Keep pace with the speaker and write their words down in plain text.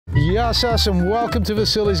Yes, and welcome to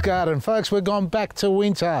Vasily's garden. Folks, we've gone back to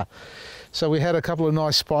winter. So we had a couple of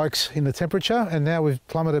nice spikes in the temperature, and now we've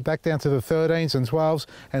plummeted back down to the 13s and 12s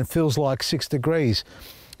and feels like 6 degrees.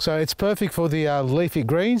 So it's perfect for the leafy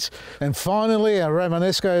greens. And finally, our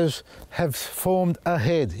Romanescos have formed a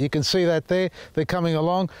head. You can see that there, they're coming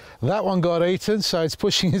along. That one got eaten, so it's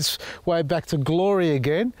pushing its way back to glory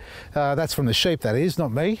again. That's from the sheep, that is,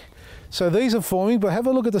 not me. So these are forming, but have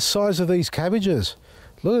a look at the size of these cabbages.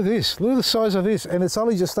 Look at this, look at the size of this, and it's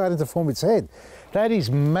only just starting to form its head. That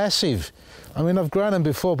is massive. I mean, I've grown them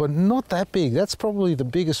before, but not that big. That's probably the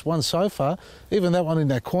biggest one so far. Even that one in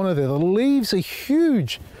that corner there, the leaves are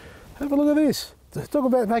huge. Have a look at this. Talk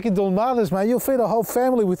about making dolmadas, mate. You'll feed a whole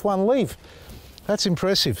family with one leaf. That's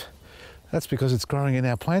impressive. That's because it's growing in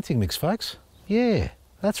our planting mix, folks. Yeah,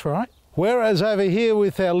 that's right. Whereas over here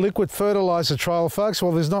with our liquid fertiliser trial, folks,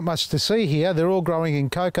 well, there's not much to see here. They're all growing in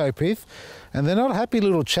cocoa pith, and they're not happy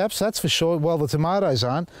little chaps, that's for sure. Well, the tomatoes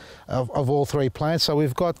aren't, of all three plants. So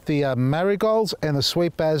we've got the marigolds and the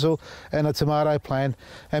sweet basil and a tomato plant.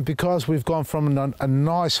 And because we've gone from a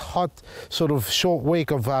nice, hot, sort of short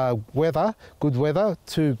week of weather, good weather,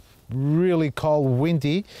 to really cold,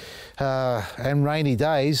 windy and rainy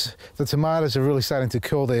days, the tomatoes are really starting to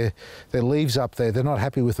curl their leaves up there. They're not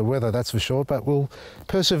happy with the weather, that's for sure, but we'll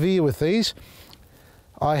persevere with these.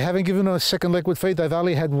 I haven't given them a second liquid feed. They've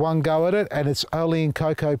only had one go at it, and it's only in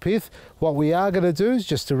cocoa pith. What we are going to do, is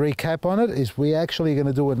just to recap on it, is we're actually going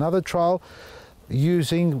to do another trial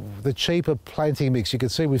using the cheaper planting mix. You can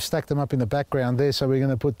see we've stacked them up in the background there. So we're going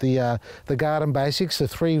to put the Garden Basics, the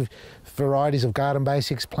 3 varieties of Garden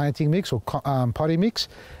Basics planting mix or potting mix,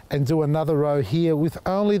 and do another row here with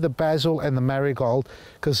only the basil and the marigold,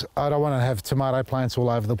 because I don't want to have tomato plants all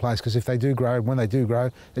over the place, because if they do grow, when they do grow,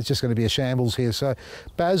 it's just going to be a shambles here. So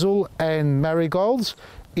basil and marigolds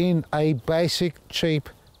in a basic cheap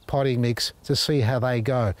potting mix to see how they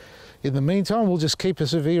go. In the meantime, we'll just keep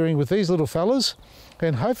persevering with these little fellas,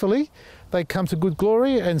 and hopefully they come to good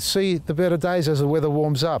glory and see the better days as the weather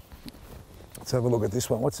warms up. Let's have a look at this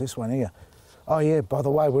one. What's this one here? Oh yeah, by the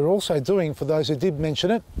way, we're also doing, for those who did mention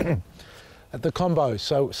it, at the combo.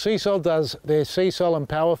 So Seasol does their Seasol and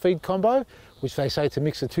Power Feed combo, which they say to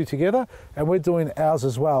mix the two together, and we're doing ours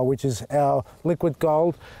as well, which is our Liquid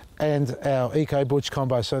Gold and our Eco Butch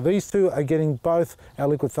combo. So these two are getting both our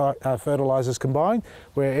liquid fertilisers combined,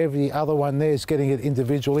 where every other one there is getting it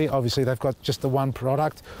individually. Obviously they've got just the one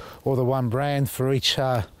product or the one brand for each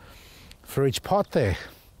pot there.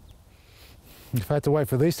 If I had to wait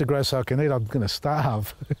for these to grow so I can eat, I'm going to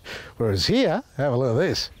starve. Whereas here, have a look at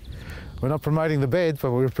this. We're not promoting the bed,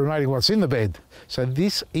 but we're promoting what's in the bed. So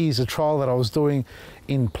this is a trial that I was doing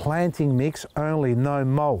in planting mix only, no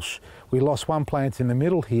mulch. We lost one plant in the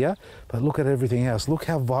middle here, but look at everything else. Look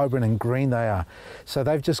how vibrant and green they are. So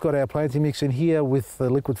they've just got our planting mix in here with the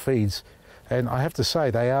liquid feeds. And I have to say,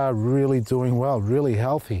 they are really doing well, really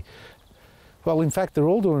healthy. Well, in fact, they're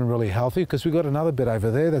all doing really healthy, because we've got another bed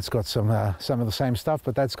over there that's got some of the same stuff,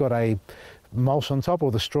 but that's got a mulch on top,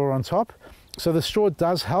 or the straw on top. So the straw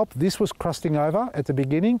does help. This was crusting over at the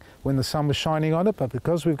beginning when the sun was shining on it, but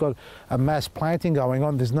because we've got a mass planting going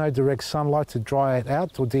on, there's no direct sunlight to dry it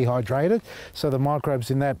out or dehydrate it. So the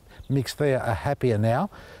microbes in that mix there are happier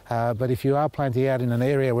now. But if you are planting out in an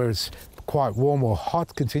area where it's quite warm or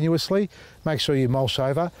hot continuously, make sure you mulch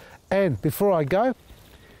over. And before I go,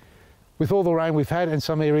 with all the rain we've had, and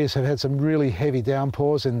some areas have had some really heavy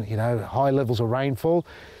downpours and, you know, high levels of rainfall,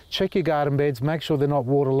 check your garden beds, make sure they're not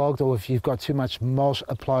waterlogged, or if you've got too much mulch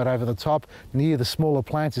applied over the top, near the smaller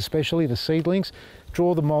plants, especially the seedlings,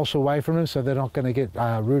 draw the mulch away from them so they're not going to get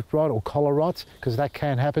root rot or collar rot, because that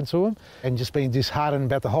can happen to them, and just being disheartened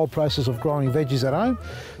about the whole process of growing veggies at home.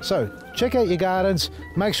 So check out your gardens,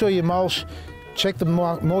 make sure you mulch, check the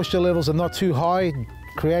moisture levels are not too high,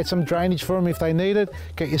 create some drainage for them if they need it.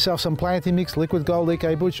 Get yourself some planting mix, Liquid Gold,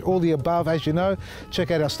 Eco Butch, all the above, as you know.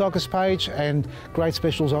 Check out our stockist page, and great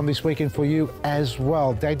specials on this weekend for you as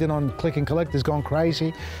well. Dagden on Click and Collect has gone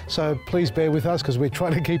crazy, so please bear with us, because we're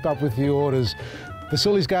trying to keep up with the orders.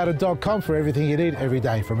 Vasily'sGarden.com for everything you need every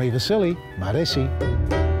day. From me, Vasily,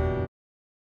 Maresi.